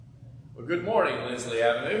Well, good morning, Lindsley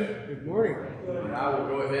Avenue. Good morning. And I will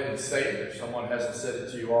go ahead and state, if someone hasn't said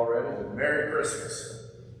it to you already, that Merry Christmas.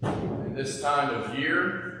 In this time of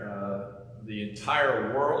year, the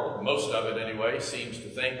entire world, most of it anyway, seems to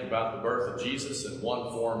think about the birth of Jesus in one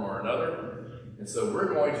form or another. And so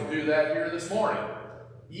we're going to do that here this morning.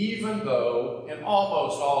 Even though, in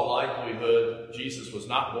almost all likelihood, Jesus was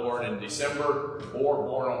not born in December or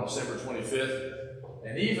born on December 25th.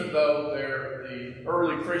 And even though the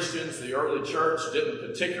early Christians, the early church, didn't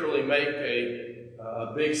particularly make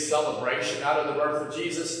a big celebration out of the birth of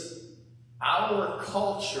Jesus, our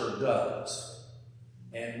culture does.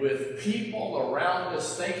 And with people around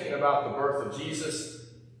us thinking about the birth of Jesus,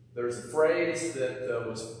 there's a phrase that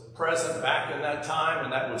was present back in that time,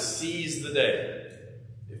 and that was seize the day.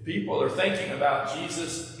 If people are thinking about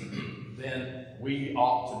Jesus, then we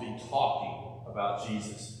ought to be talking about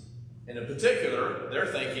Jesus. And in particular, they're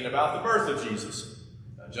thinking about the birth of Jesus.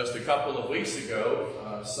 Just a couple of weeks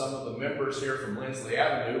ago, some of the members here from Lindsley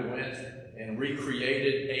Avenue went and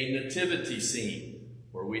recreated a nativity scene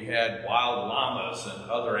where we had wild llamas and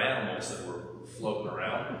other animals that were floating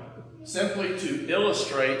around, simply to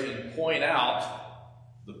illustrate and point out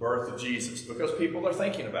the birth of Jesus, because people are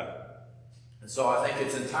thinking about it. And so I think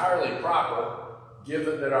it's entirely proper,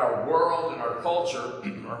 given that our world and our culture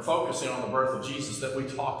are focusing on the birth of Jesus, that we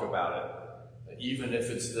talk about it, even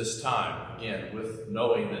if it's this time, again, with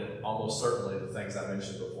knowing that almost certainly the things I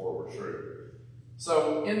mentioned before were true.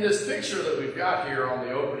 So in this picture that we've got here on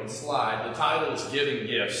the opening slide, the title is Giving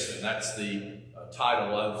Gifts, and that's the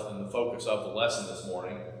title of and the focus of the lesson this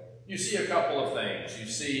morning. You see a couple of things. You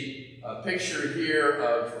see a picture here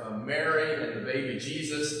of Mary and the baby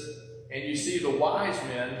Jesus, and you see the wise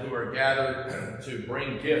men who are gathered to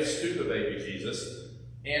bring gifts to the baby Jesus.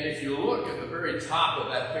 And if you look at the very top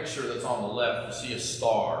of that picture that's on the left, you see a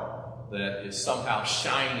star that is somehow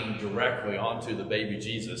shining directly onto the baby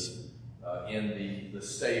Jesus in the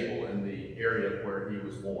stable, in the area where he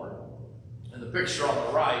was born. And the picture on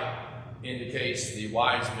the right indicates the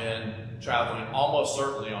wise men traveling almost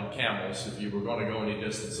certainly on camels. If you were going to go any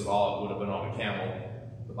distance at all, it would have been on a camel.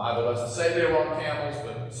 The Bible doesn't say they were on camels,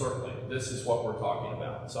 but certainly this is what we're talking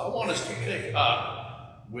about. So I want us to pick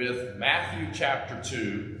up with Matthew chapter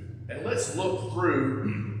 2, and let's look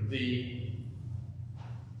through the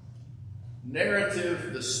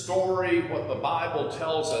narrative, the story, what the Bible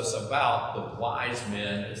tells us about the wise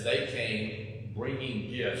men as they came bringing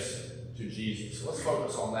gifts to Jesus. So let's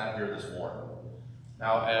focus on that here this morning.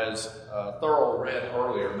 Now, as Thurl read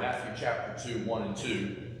earlier, Matthew chapter 2, 1 and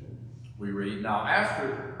 2, we read, "Now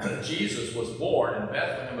after Jesus was born in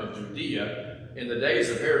Bethlehem of Judea, in the days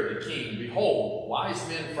of Herod the king, behold, wise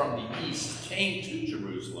men from the east came to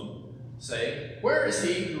Jerusalem, saying, Where is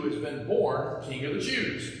he who has been born King of the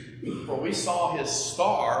Jews? For we saw his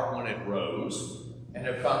star when it rose, and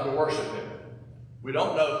have come to worship him." We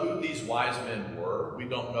don't know who these wise men were. We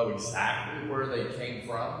don't know exactly where they came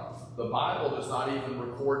from. The Bible does not even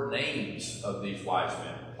record names of these wise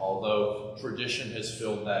men, although tradition has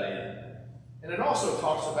filled that in. And it also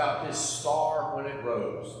talks about his star when it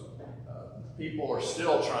rose. People are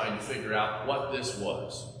still trying to figure out what this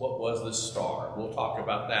was. What was this star? We'll talk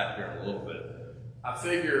about that here in a little bit. I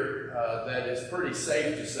figure that it's pretty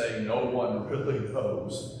safe to say no one really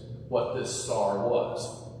knows what this star was.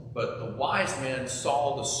 But the wise men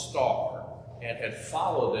saw the star and had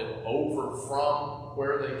followed it over from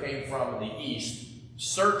where they came from in the east,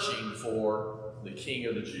 searching for the King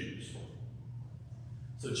of the Jews.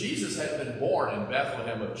 So Jesus had been born in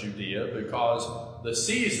Bethlehem of Judea because the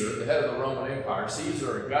Caesar, the head of the Roman Empire,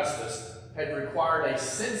 Caesar Augustus, had required a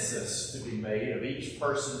census to be made of each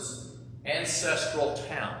person's ancestral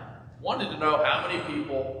town. Wanted to know how many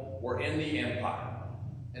people were in the empire.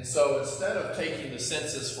 And so instead of taking the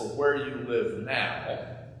census for where you live now,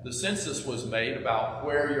 the census was made about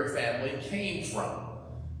where your family came from.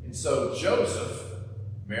 And so Joseph,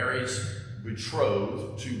 Mary's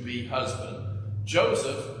betrothed to-be husband,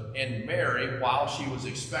 Joseph and Mary, while she was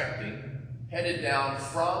expecting, headed down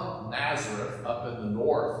from Nazareth up in the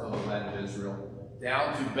north of the land of Israel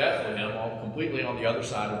down to Bethlehem, completely on the other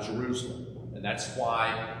side of Jerusalem. And that's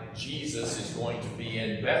why Jesus is going to be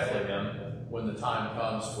in Bethlehem when the time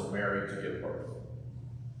comes for Mary to give birth.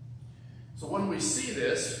 So when we see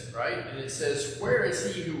this, right, and it says, "Where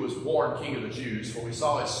is he who was born King of the Jews? For we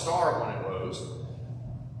saw his star when it rose."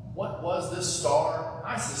 What was this star?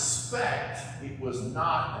 I suspect it was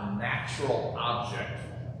not a natural object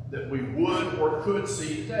that we would or could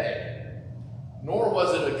see today. Nor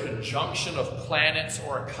was it a conjunction of planets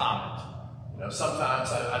or a comet. You know,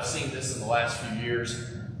 sometimes I've seen this in the last few years.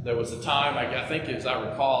 There was a time, I think as I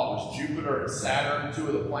recall, it was Jupiter and Saturn, two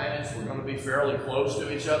of the planets, were going to be fairly close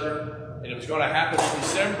to each other, and it was going to happen in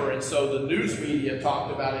December, and so the news media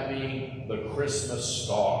talked about it being the Christmas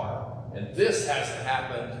star. And this hasn't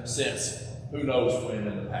happened since who knows when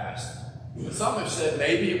in the past. And some have said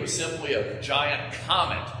maybe it was simply a giant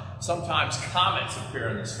comet. Sometimes comets appear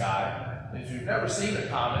in the sky. And if you've never seen a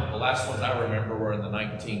comet, the last ones I remember were in the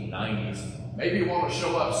 1990s. Maybe it won't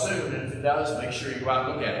show up soon, and if it does, make sure you go out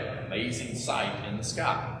and look at it. An amazing sight in the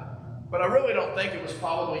sky. But I really don't think it was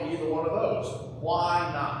probably either one of those.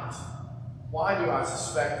 Why not? Why do I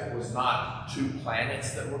suspect it was not two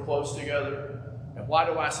planets that were close together? And why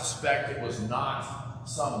do I suspect it was not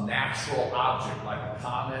some natural object like a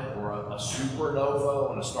comet or a supernova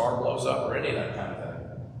when a star blows up or any of that kind of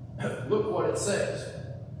thing? Look what it says.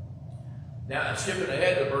 Now, I'm skipping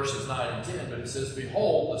ahead to verses 9 and 10, but it says,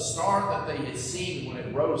 "Behold, the star that they had seen when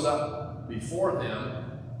it rose up before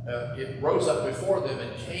them,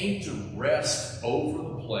 and came to rest over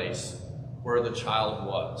the place where the child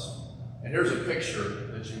was." And here's a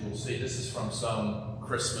picture that you will see. This is from some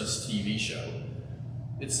Christmas TV show.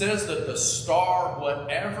 It says that the star,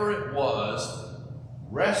 whatever it was,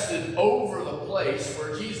 rested over the place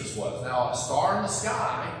where Jesus was. Now, a star in the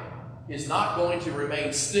sky is not going to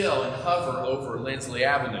remain still and hover over Lindsley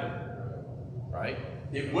Avenue, right?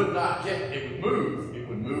 It would move. It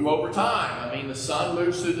would move over time. I mean, the sun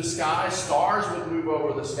moves through the sky. Stars would move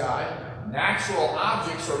over the sky. Natural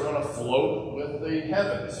objects are going to float with the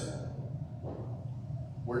heavens.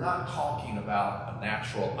 We're not talking about a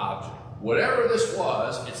natural object. Whatever this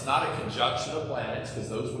was, it's not a conjunction of planets, because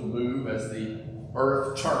those would move as the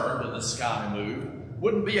earth turned and the sky moved.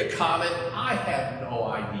 Wouldn't be a comet. I have no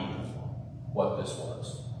idea what this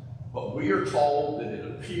was. But we are told that it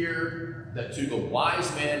appeared, that to the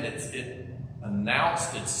wise men it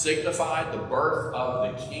announced, it signified the birth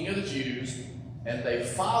of the King of the Jews, and they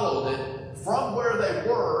followed it from where they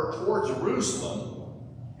were toward Jerusalem.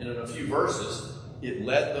 And in a few verses, it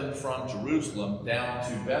led them from Jerusalem down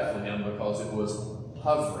to Bethlehem because it was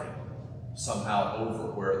hovering somehow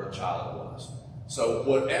over where the child was. So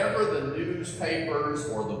whatever the newspapers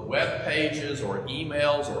or the web pages or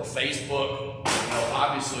emails or Facebook,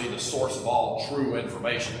 obviously the source of all true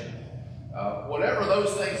information, whatever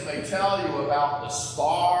those things may tell you about the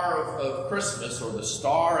star of Christmas or the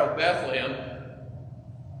star of Bethlehem,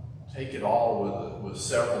 take it all with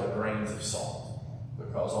several grains of salt,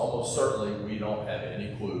 because almost certainly we don't have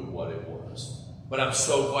any clue what it was. But I'm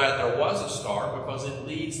so glad there was a star, because it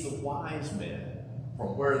leads the wise men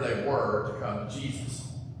from where they were to come to Jesus.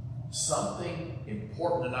 Something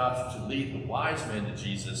important enough to lead the wise men to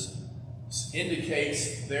Jesus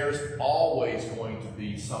indicates there's always going to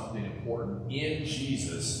be something important in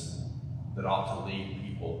Jesus that ought to lead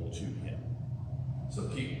people to him. So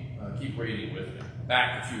keep reading with me.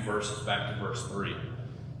 Back a few verses, back to verse 3.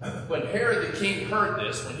 When Herod the king heard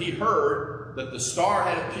this, when he heard that the star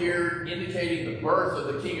had appeared indicating the birth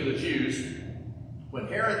of the King of the Jews, when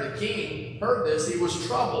Herod the king heard this, he was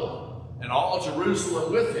troubled, and all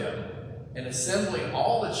Jerusalem with him. And assembling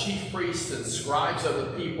all the chief priests and scribes of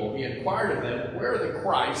the people, he inquired of them where the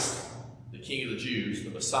Christ, the King of the Jews,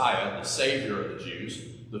 the Messiah, the Savior of the Jews,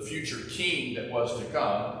 the future king that was to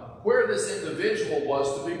come, where this individual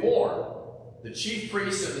was to be born. The chief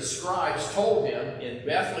priests and the scribes told him, "In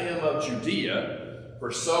Bethlehem of Judea,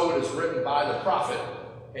 for so it is written by the prophet,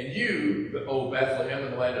 and you, O Bethlehem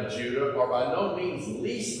in the land of Judah, are by no means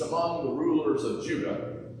least among the rulers of Judah,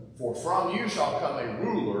 for from you shall come a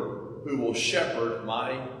ruler who will shepherd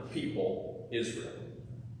my people Israel."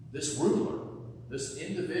 This ruler, this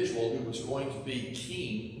individual who was going to be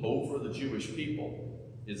king over the Jewish people,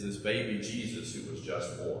 is this baby Jesus who was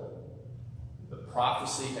just born. The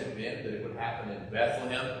prophecy had been that it would happen in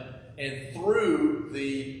Bethlehem, and through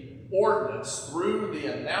the ordinance, through the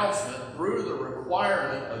announcement, through the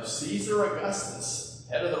requirement of Caesar Augustus,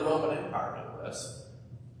 head of the Roman Empire, no less,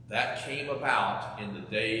 that came about in the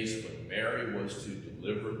days when Mary was to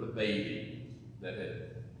deliver the baby that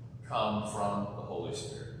had come from the Holy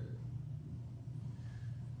Spirit.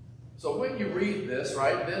 So when you read this,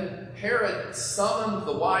 right, then Herod summoned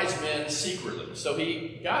the wise men secretly. So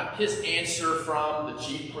he got his answer from the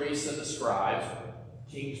chief priests and the scribes.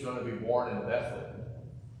 The king's going to be born in Bethlehem.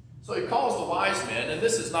 So he calls the wise men, and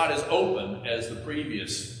this is not as open as the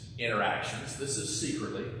previous interactions. This is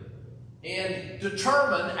secretly. And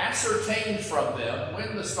ascertained from them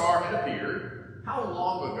when the star had appeared, how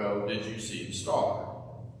long ago did you see the star?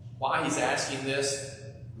 Why he's asking this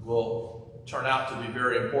will turn out to be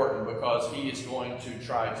very important, because he is going to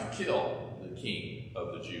try to kill the king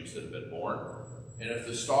of the Jews that have been born. And if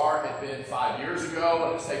the star had been 5 years ago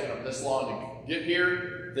and it's taken them this long to get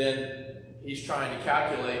here, then he's trying to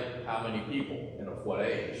calculate how many people and of what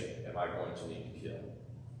age am I going to need to kill.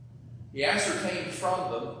 He ascertained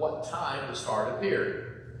from them what time the star appeared.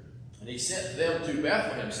 And he sent them to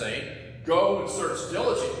Bethlehem, saying, "Go and search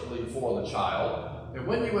diligently for the child, and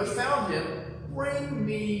when you have found him, bring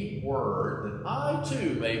me word that I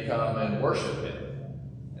too may come and worship him."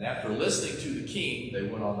 And after listening to the king, they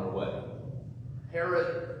went on their way.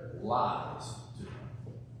 Herod lies to them.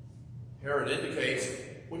 Herod indicates,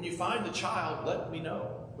 when you find the child, let me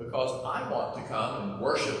know, because I want to come and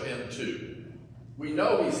worship him too. We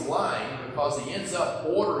know he's lying because he ends up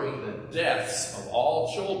ordering the deaths of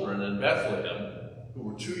all children in Bethlehem who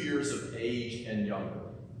were 2 years of age and younger.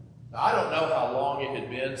 Now, I don't know how long it had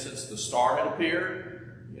been since the star had appeared.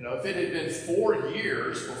 If it had been 4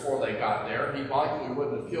 years before they got there, he likely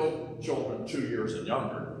wouldn't have killed children 2 years and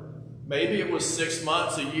younger. Maybe it was 6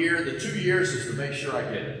 months, a year. The 2 years is to make sure I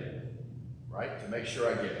get it, right? To make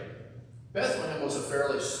sure I get it. Bethlehem was a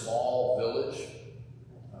fairly small village.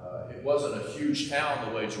 It wasn't a huge town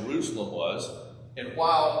the way Jerusalem was. And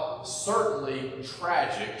while certainly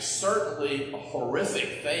tragic, certainly a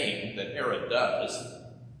horrific thing that Herod does,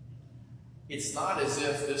 it's not as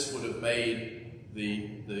if this would have made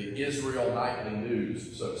the Israel nightly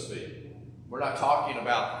news, so to speak. We're not talking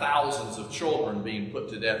about thousands of children being put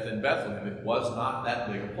to death in Bethlehem. It was not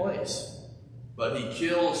that big a place. But he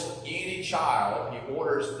kills any child. He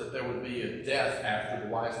orders that there would be a death after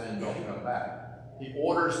the wise men don't come back. He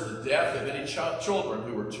orders the death of any children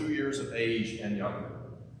who were 2 years of age and younger.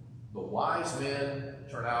 The wise men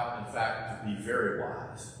turn out, in fact, to be very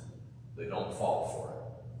wise. They don't fall for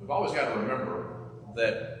it. We've always got to remember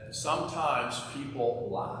that sometimes people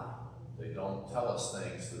lie. They don't tell us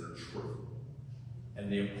things that are true.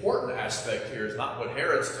 And the important aspect here is not what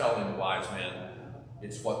Herod's telling the wise men,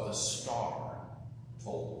 it's what the star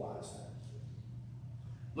told the wise men.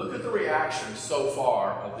 Look at the reaction so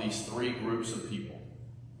far of these three groups of people.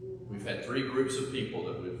 We've had three groups of people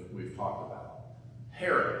that we've talked about.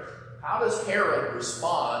 Herod. How does Herod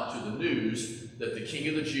respond to the news that the King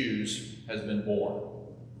of the Jews has been born?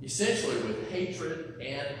 Essentially with hatred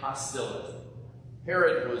and hostility.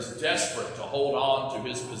 Herod was desperate to hold on to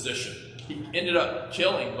his position. He ended up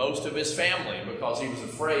killing most of his family because he was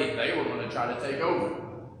afraid they were going to try to take over.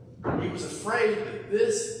 He was afraid that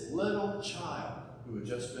this little child who had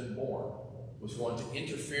just been born was going to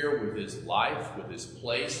interfere with his life, with his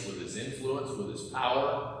place, with his influence, with his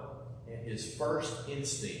power. And his first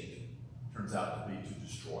instinct turns out to be to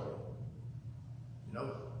destroy him.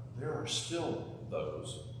 There are still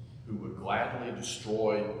those who would gladly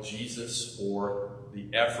destroy Jesus or the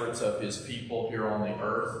efforts of his people here on the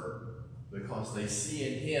earth because they see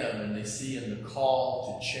in him and they see in the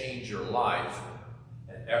call to change your life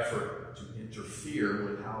an effort to interfere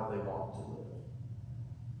with how they want to live.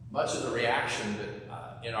 Much of the reaction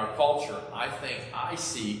that in our culture, I think I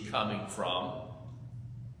see coming from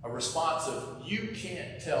a response of, you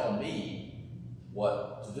can't tell me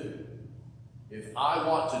what to do. If I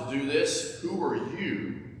want to do this, who are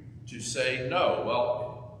you to say no?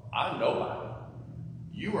 Well, I'm nobody.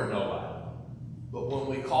 You are nobody. But when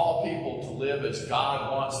we call people to live as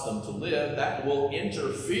God wants them to live, that will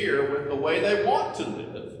interfere with the way they want to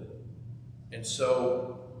live. And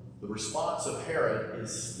so the response of Herod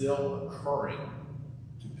is still occurring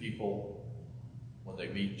to people when they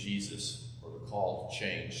meet Jesus or the call to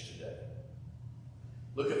change today.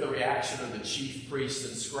 Look at the reaction of the chief priests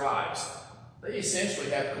and scribes. They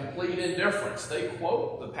essentially have complete indifference. They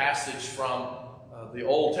quote the passage from the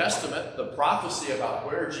Old Testament, the prophecy about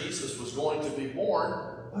where Jesus was going to be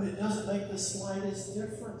born, but it doesn't make the slightest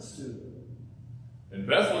difference to them. In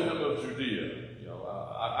Bethlehem of Judea,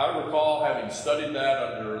 I recall having studied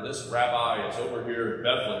that under this rabbi. It's over here in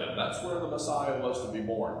Bethlehem. That's where the Messiah was to be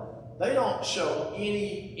born. They don't show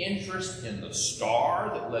any interest in the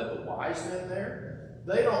star that led the wise men there.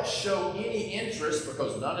 They don't show any interest,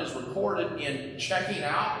 because none is recorded, in checking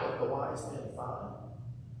out what the wise men found.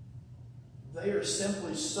 They are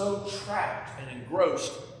simply so trapped and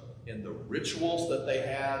engrossed in the rituals that they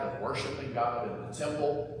had of worshiping God in the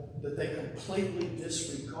temple that they completely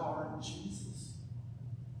disregard Jesus.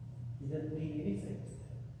 He didn't mean anything to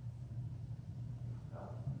them. Now,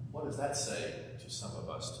 what does that say to some of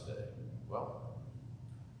us today? Well,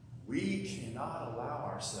 we cannot allow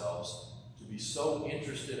ourselves to be so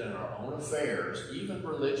interested in our own affairs, even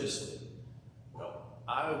religiously.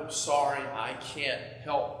 I'm sorry, I can't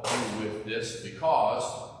help you with this because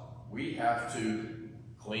we have to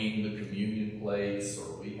clean the communion plates,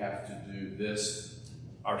 or we have to do this.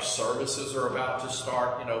 Our services are about to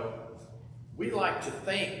start. We like to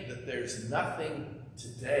think that there's nothing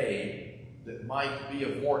today that might be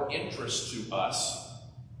of more interest to us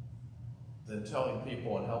than telling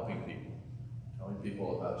people and helping people, telling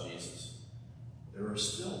people about Jesus. There are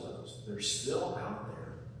still those. They're still out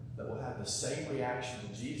there that will have the same reaction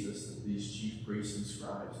to Jesus that these chief priests and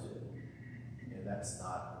scribes did. And that's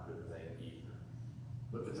not a good thing either.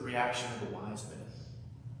 Look at the reaction of the wise men.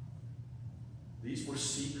 These were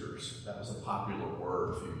seekers. That was a popular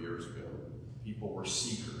word a few years ago. People were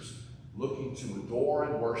seekers, looking to adore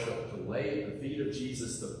and worship, to lay at the feet of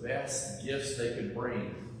Jesus the best gifts they could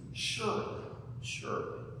bring. Surely,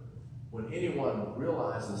 when anyone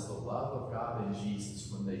realizes the love of God in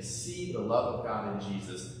Jesus, when they see the love of God in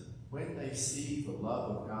Jesus, when they see the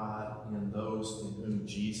love of God in those in whom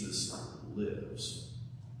Jesus lives,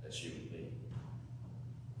 as you and me,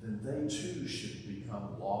 then they too should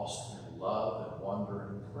become lost in love and wonder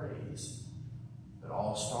and praise. It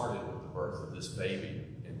all started with the birth of this baby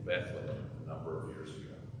in Bethlehem a number of years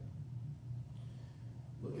ago.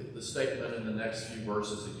 Look at the statement in the next few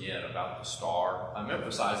verses again about the star. I'm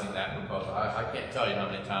emphasizing that because I can't tell you how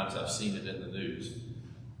many times I've seen it in the news.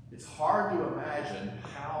 It's hard to imagine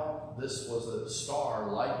how this was a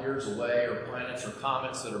star light years away, or planets or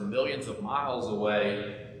comets that are millions of miles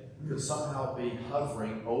away could somehow be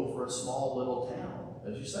hovering over a small little town.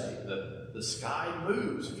 As you say, the sky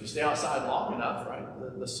moves. If you stay outside long enough, right?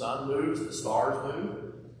 The sun moves, the stars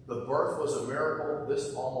move. The birth was a miracle.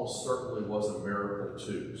 This almost certainly was a miracle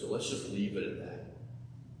too. So let's just leave it at that.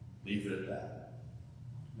 Leave it at that.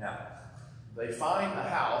 Now, they find the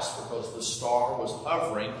house because the star was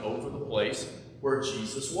hovering over the place where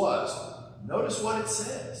Jesus was. Notice what it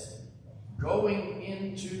says. Going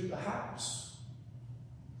into the house.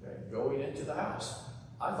 Okay, going into the house.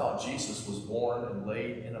 I thought Jesus was born and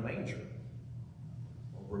laid in a manger.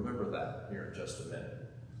 We'll remember that here in just a minute.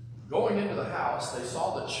 Going into the house, they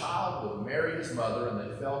saw the child with Mary, his mother, and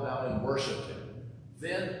they fell down and worshipped him.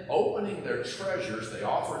 Then, opening their treasures, they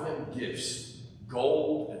offered him gifts,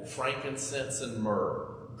 gold and frankincense and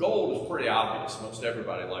myrrh. Gold is pretty obvious. Most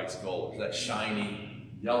everybody likes gold. It's that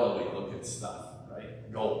shiny, yellowy looking stuff,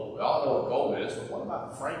 right? Gold. We all know what gold is, but what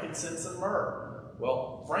about frankincense and myrrh?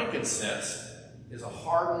 Well, frankincense is a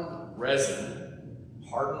hardened resin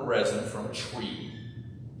from a tree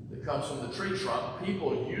that comes from the tree trunk.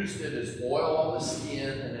 People used it as oil on the skin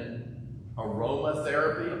and in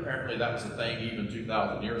aromatherapy. Apparently that was a thing even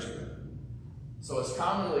 2,000 years ago. So it's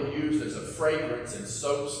commonly used as a fragrance in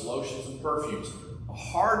soaps, lotions, and perfumes. A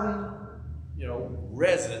hardened,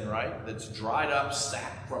 resin, right, that's dried up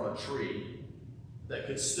sap from a tree that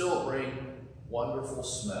could still bring wonderful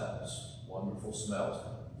smells. Wonderful smells.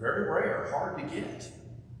 Very rare, hard to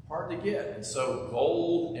get. And so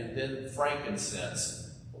gold and then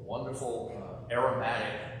frankincense, a wonderful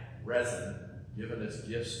aromatic resin given as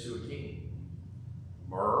gifts to a king.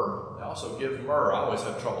 Myrrh, they also give myrrh. I always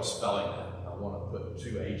have trouble spelling that. I want to put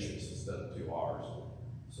 2 H's instead of 2 R's.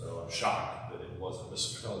 So I'm shocked that it wasn't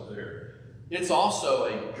misspelled there. It's also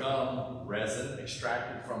a gum resin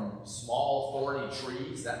extracted from small thorny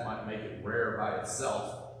trees. That might make it rare by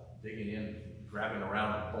itself, digging in, grabbing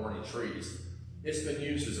around in thorny trees. It's been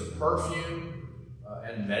used as a perfume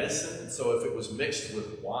and medicine. So if it was mixed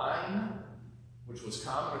with wine, which was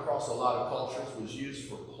common across a lot of cultures, was used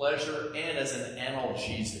for pleasure and as an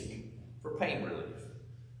analgesic, for pain relief.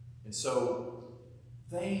 And so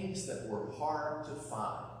things that were hard to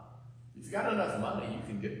find. If you've got enough money, you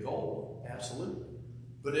can get gold, absolutely.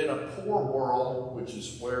 But in a poor world, which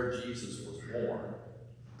is where Jesus was born,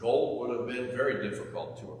 gold would have been very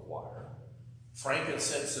difficult to acquire.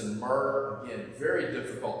 Frankincense and myrrh, again, very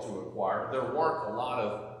difficult to acquire. There weren't a lot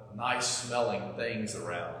of nice-smelling things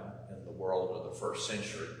around in the world of the first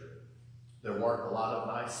century. There weren't a lot of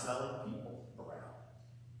nice-smelling people around.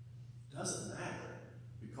 Doesn't matter,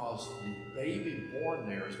 because the baby born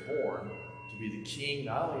there is born to be the king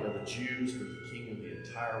not only of the Jews, but the king of the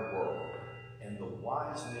entire world. And the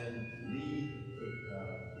wise men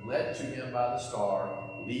led to him by the star,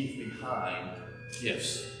 leave behind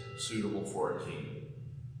gifts suitable for a king.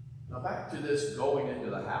 Now back to this going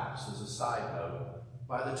into the house as a side note.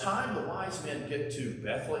 By the time the wise men get to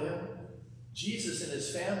Bethlehem, Jesus and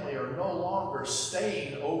his family are no longer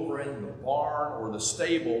staying over in the barn or the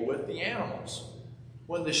stable with the animals.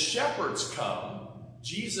 When the shepherds come,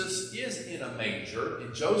 Jesus is in a manger,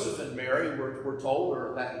 and Joseph and Mary, we're told,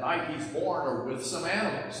 or that night he's born, are with some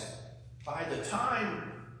animals. By the time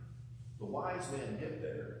the wise men get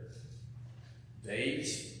there,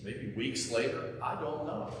 days, maybe weeks later, I don't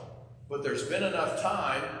know. But there's been enough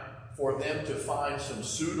time for them to find some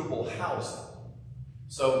suitable housing.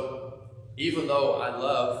 So Even though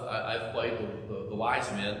I've played the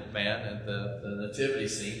wise man at the nativity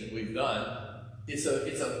scene that we've done, it's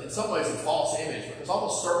in some ways a false image, because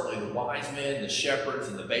almost certainly the wise men, the shepherds,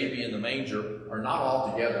 and the baby in the manger are not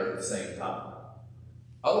all together at the same time.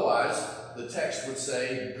 Otherwise, the text would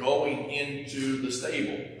say going into the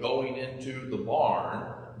stable, going into the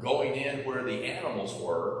barn, going in where the animals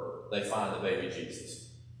were, they find the baby Jesus.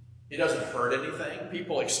 He doesn't hurt anything.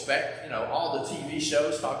 People expect, all the TV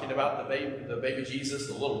shows talking about the baby Jesus,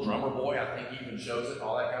 the little drummer boy, I think even shows it,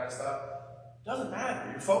 all that kind of stuff. Doesn't matter.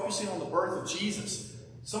 You're focusing on the birth of Jesus.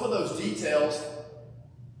 Some of those details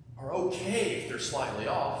are okay if they're slightly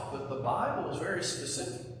off, but the Bible is very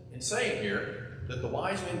specific in saying here that the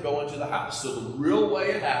wise men go into the house. So the real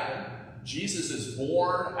way it happened, Jesus is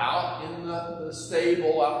born out in the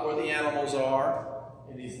stable, out where the animals are,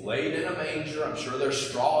 and he's laid in a manger. I'm sure there's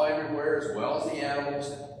straw everywhere as well as the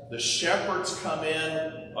animals. The shepherds come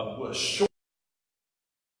in with short.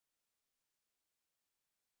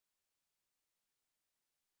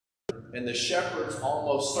 And the shepherds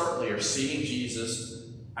almost certainly are seeing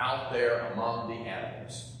Jesus out there among the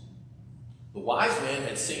animals. The wise men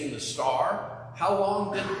had seen the star. How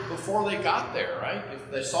long before they got there, right?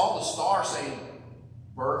 If they saw the star saying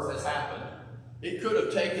birth has happened, it could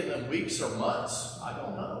have taken them weeks or months, I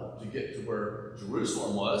don't know, to get to where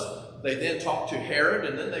Jerusalem was. They then talk to Herod,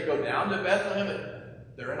 and then they go down to Bethlehem, and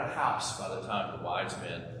they're in a house by the time the wise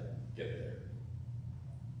men get there.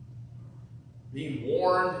 Being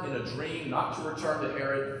warned in a dream not to return to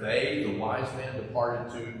Herod, the wise men,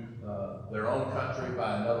 departed to their own country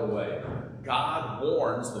by another way. God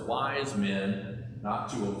warns the wise men not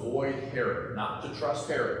to avoid Herod, not to trust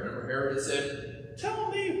Herod. Remember, Herod had said, "Tell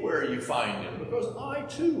me where you find him, because I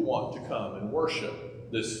too want to come and worship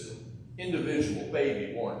this individual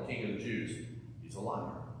baby born King of the Jews." He's a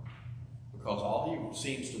liar, because all he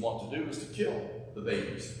seems to want to do is to kill the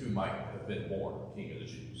babies who might have been born King of the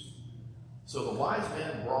Jews. So the wise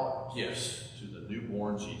men brought gifts to the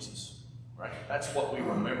newborn Jesus, right? That's what we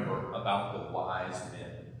remember about the wise men.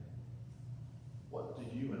 What do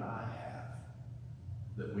you and I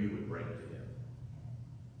have that we would bring to him?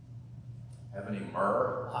 Have any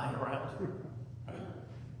myrrh lying around?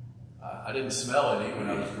 I didn't smell any when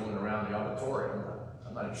I was going around the auditorium.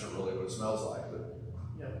 I'm not even sure really what it smells like,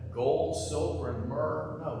 but gold, silver, and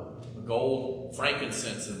myrrh, no. Gold,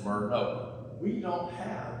 frankincense, and myrrh, no. We don't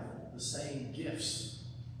have the same gifts.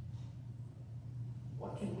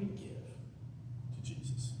 What can we give to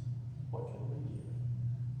Jesus? What can we give?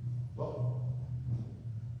 Well,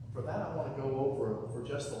 for that I want to go over for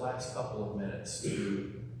just the last couple of minutes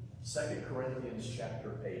to 2 Corinthians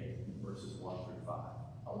chapter 8, verses 1 through 5.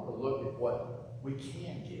 I want to look at what we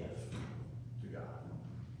can give to God.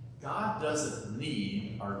 God doesn't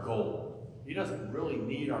need our gold. He doesn't really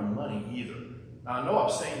need our money either. Now, I know I'm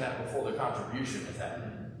saying that before the contribution has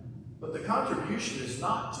happened. But the contribution is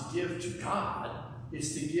not to give to God.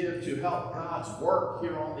 It's to give to help God's work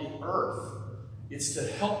here on the earth. It's to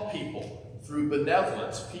help people through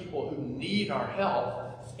benevolence, people who need our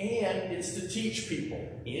help. And it's to teach people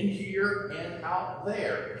in here and out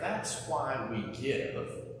there. That's why we give.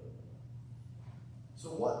 So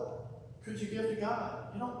what could you give to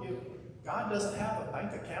God? You don't give. God doesn't have a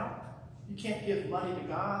bank account. You can't give money to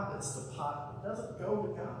God. That's the pot. It doesn't go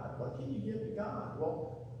to God. What can you give to God?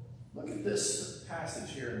 Well, look at this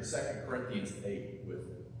passage here in 2 Corinthians 8 with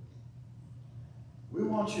me. We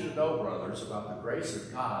want you to know, brothers, about the grace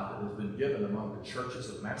of God that has been given among the churches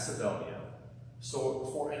of Macedonia. So,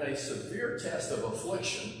 for in a severe test of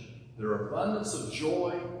affliction, their abundance of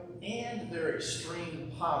joy and their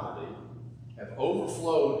extreme poverty have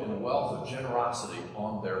overflowed in a wealth of generosity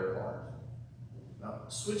on their part. Now,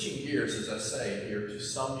 switching gears, as I say here, to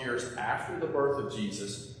some years after the birth of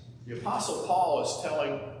Jesus, the Apostle Paul is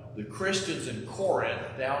telling the Christians in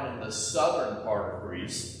Corinth, down in the southern part of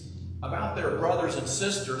Greece, about their brothers and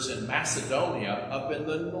sisters in Macedonia, up in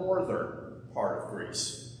the northern part of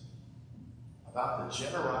Greece, about the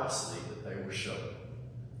generosity that they were showing.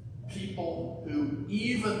 People who,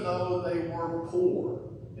 even though they were poor,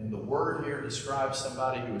 and the word here describes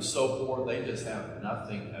somebody who is so poor they just have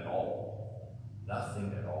nothing at all.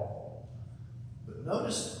 Nothing at all. But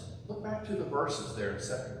notice, look back to the verses there in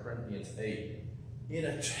 2 Corinthians 8. In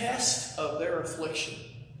a test of their affliction,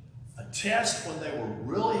 a test when they were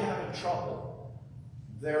really having trouble,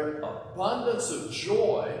 their abundance of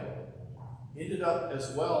joy ended up as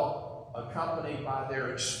well accompanied by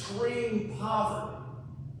their extreme poverty.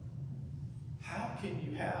 How can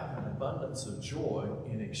you have an abundance of joy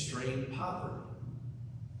in extreme poverty?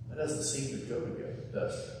 That doesn't seem to go together,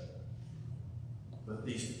 does it? But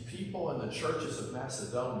these people in the churches of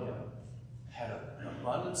Macedonia had an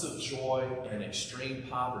abundance of joy and extreme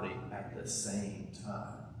poverty at the same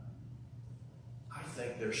time. I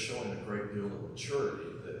think they're showing a great deal of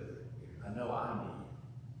maturity that I know I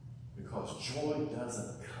need, because joy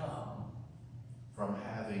doesn't come from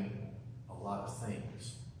having a lot of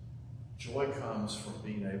things. Joy comes from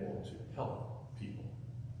being able to help people.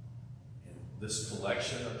 And this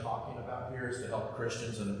collection they're talking about here is to help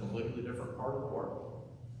Christians in a completely different part of the world.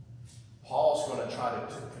 Paul's going to try to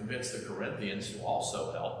convince the Corinthians to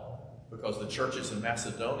also help, because the churches in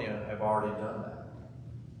Macedonia have already done that.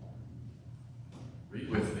 Read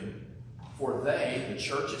with me. For they, the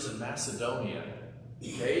churches in Macedonia,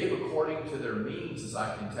 gave according to their means, as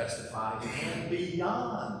I can testify, and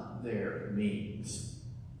beyond their means.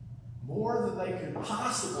 More than they could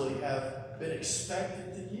possibly have been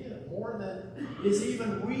expected to give. More than is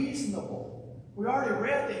even reasonable. We already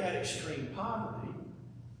read they had extreme poverty.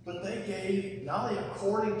 But they gave not only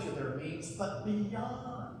according to their means, but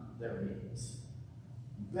beyond their means.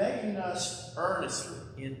 Begging us earnestly,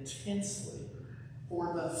 intensely,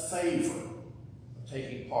 for the favor of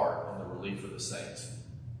taking part in the relief of the saints.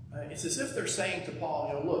 It's as if they're saying to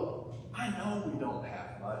Paul, look, I know we don't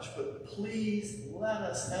have much, but please let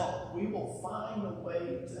us help. We will find a way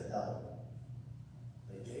to help.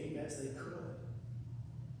 They gave as they could.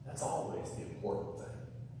 That's always the important thing.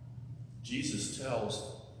 Jesus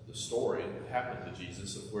tells the story that happened to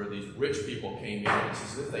Jesus of where these rich people came in. It's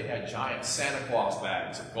as if they had giant Santa Claus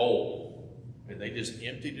bags of gold, and they just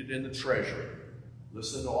emptied it in the treasury.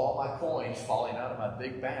 Listen to all my coins falling out of my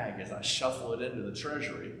big bag as I shuffle it into the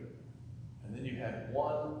treasury. And then you had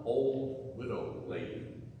one old widow lady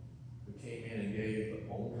who came in and gave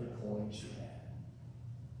the only coin she had.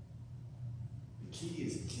 The key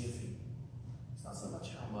is giving. It's not so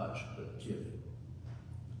much how much, but giving.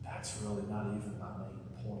 But that's really not even my main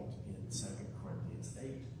point in 2 Corinthians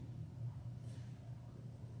 8.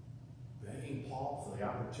 Begging Paul for the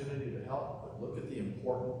opportunity to help, but look at the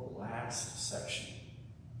important last section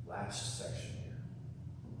here.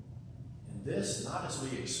 And this, not as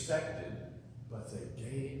we expected, but they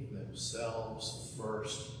gave themselves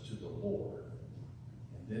first to the Lord,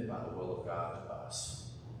 and then by the will of God to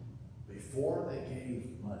us. Before they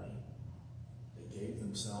gave money, they gave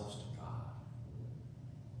themselves to God.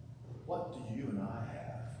 What do you and I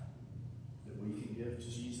have that we can give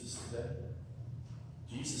to Jesus today?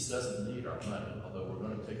 Jesus doesn't need our money, although we're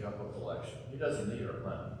going to pick up a collection. He doesn't need our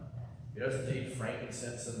money. He doesn't need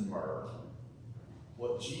frankincense and myrrh.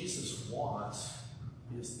 What Jesus wants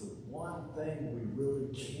is the one thing we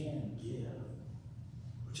really can give,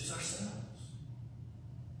 which is ourselves.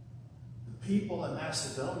 The people in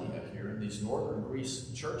Macedonia here, in these northern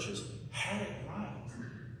Greece churches, had it right.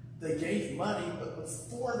 They gave money, but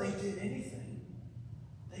before they did anything,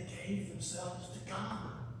 they gave themselves to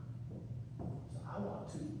God. So I want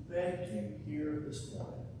to beg you here this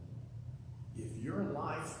morning, if your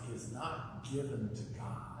life is not given to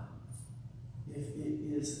God, if it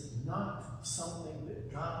is not something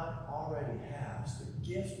that God already has, the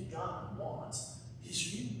gift God wants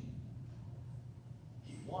is you.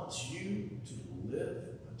 He wants you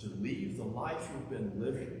to leave the life you've been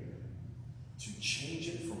living, to change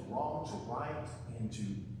it from wrong to right, and to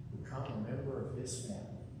become a member of His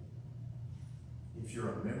family. If you're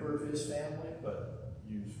a member of His family, but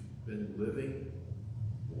you've been living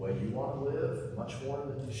the way you want to live, much more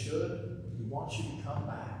than you should, He wants you to come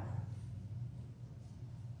back.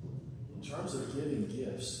 In terms of giving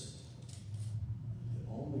gifts,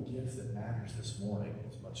 the only gift that matters this morning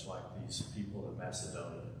is much like these people in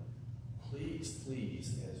Macedonia. Please,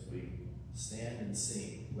 as we stand and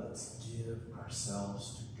sing, let's give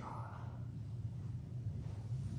ourselves to